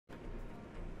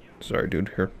Sorry,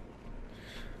 dude. Here.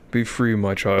 Be free,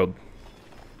 my child.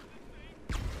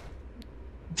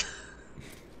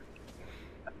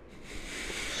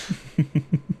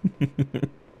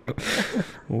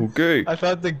 Okay. I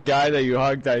thought the guy that you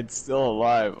hugged died still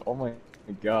alive. Oh my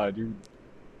god, dude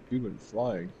went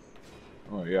flying.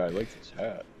 Oh yeah, I like this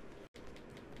hat.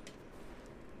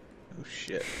 Oh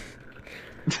shit.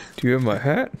 Do you have my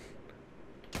hat?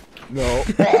 No.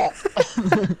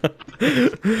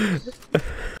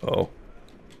 Oh.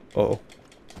 Oh.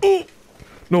 Oh!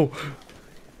 No!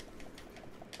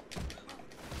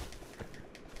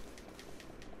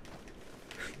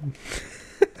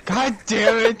 God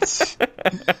damn it!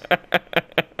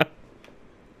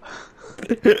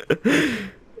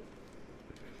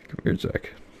 Come here,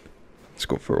 Zach. Let's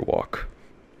go for a walk.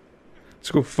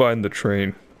 Let's go find the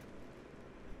train.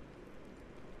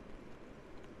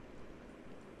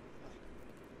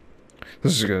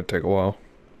 This is gonna take a while.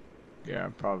 Yeah,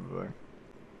 probably.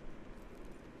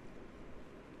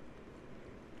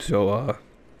 So,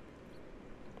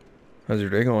 how's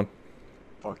your day going?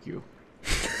 Fuck you.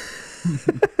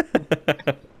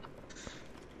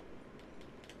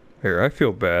 Here, I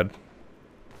feel bad.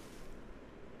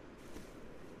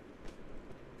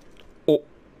 Oh.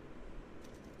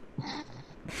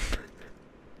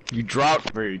 You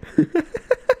dropped me.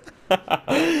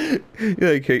 You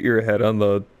like hit your head on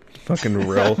the fucking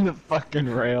rail. On the fucking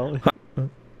rail.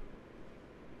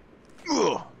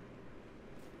 Ugh.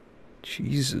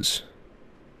 Jesus.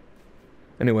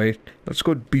 Anyway, let's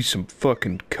go be some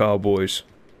fucking cowboys.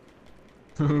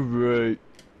 Alright.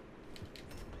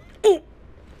 Oh!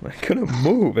 I couldn't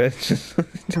move, it's just...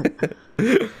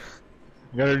 Got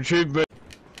an achievement.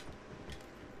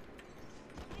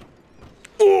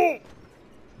 Oh!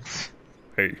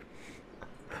 Hey.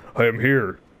 I am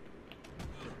here.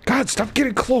 God, stop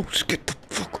getting close! Get the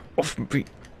fuck off me.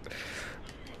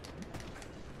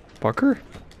 Fucker?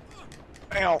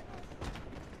 Ow.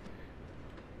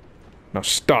 Now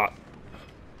stop.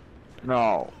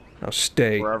 No. Now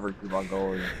stay. Wherever keep on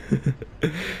going.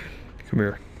 Come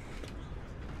here.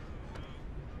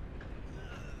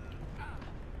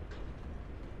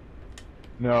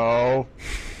 No.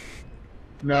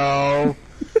 No.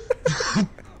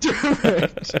 Damn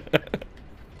it.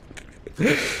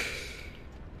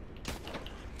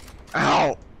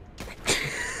 Ow.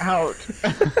 Ouch.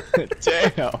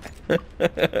 Damn.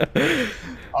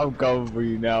 I'm coming for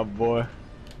you now, boy.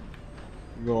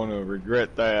 You're going to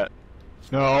regret that.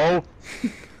 No.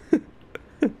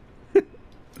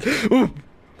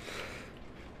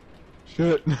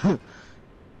 Shit.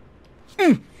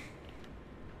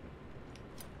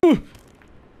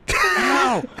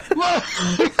 Ow!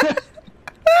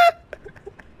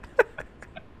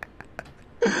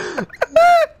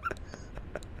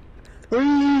 What are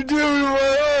you doing to my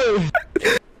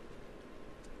head?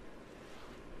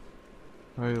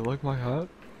 Oh, you like my hat?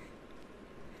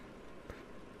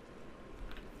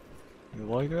 You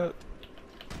like it?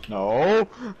 No!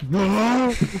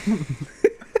 No!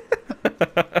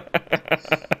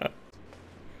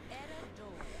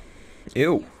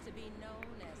 Ew.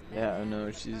 Yeah, I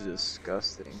know, she's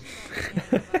disgusting.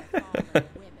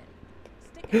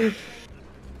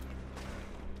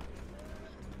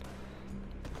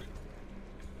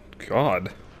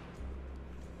 God.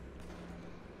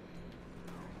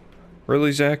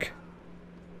 Really, Zach?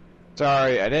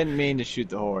 Sorry, I didn't mean to shoot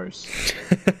the horse.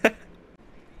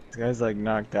 This guy's like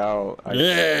knocked out. I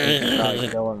can't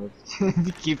kill him.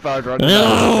 You keep on running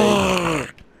down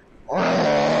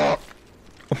the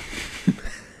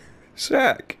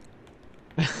Zach!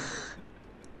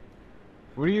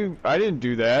 What do you... I didn't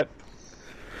do that.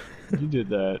 You did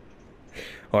that.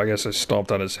 Oh, I guess I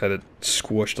stomped on his head. It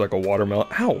squished like a watermelon.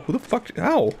 Ow! Who the fuck?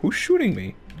 Ow! Who's shooting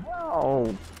me?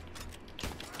 No.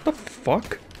 What the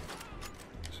fuck?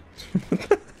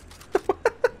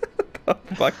 What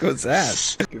the fuck was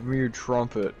that? Give me your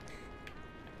trumpet.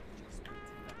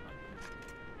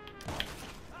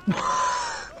 Dude,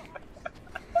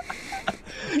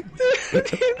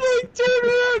 he like turned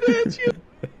around at you.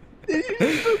 And you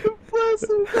just fucking blast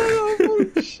him right off.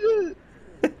 Holy shit.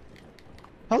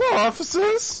 Hello,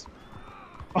 officers.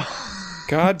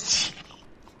 God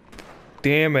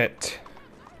damn it.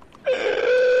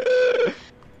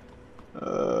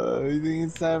 You think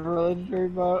it's time for a legendary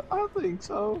mode? I think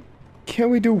so. Can't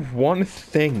we do one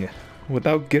thing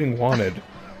without getting wanted?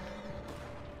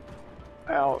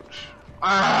 Ouch.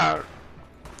 Ah!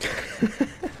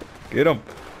 Get him.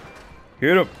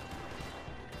 Get him.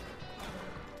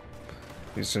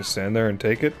 He's just stand there and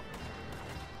take it?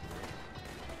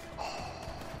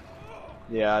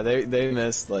 Yeah, they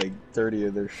missed like 30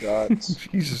 of their shots.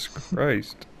 Jesus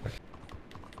Christ.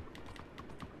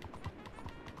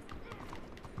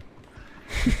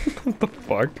 What the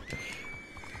fuck?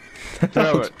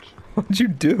 Damn it. What'd you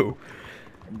do?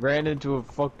 Ran into a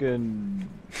fucking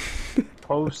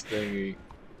post thingy.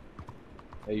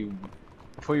 That you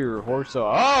put your horse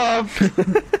up.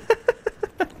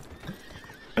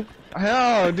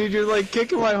 Hell, dude, you're like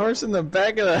kicking my horse in the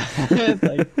back of the head.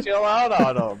 Like, chill out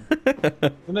on him.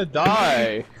 I'm gonna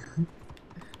die.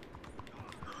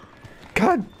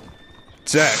 God,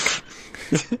 Zach.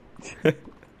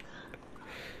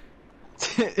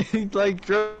 He like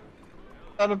drove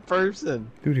on a person.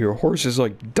 Dude, your horse is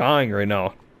like dying right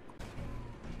now.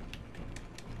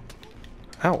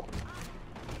 Ow.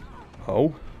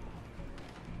 Oh.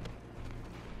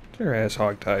 Your ass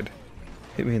hogtied.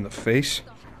 Hit me in the face.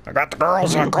 I got the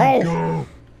girls on go!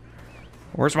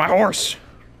 Where's my horse?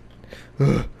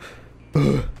 Come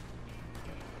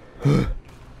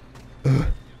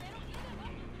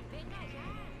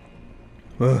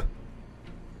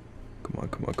on,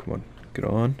 come on, come on. Get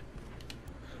on.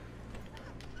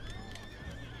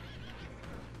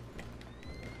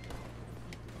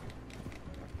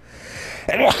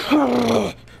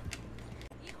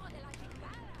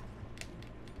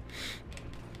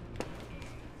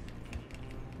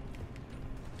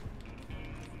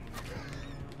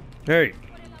 Hey.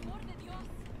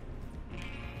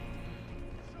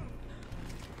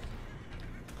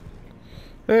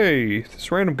 Hey,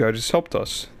 this random guy just helped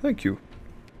us. Thank you.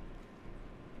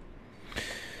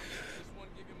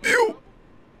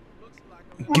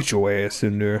 Get your ass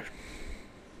in there.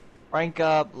 Rank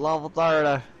up, level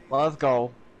 30. Let's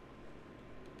go.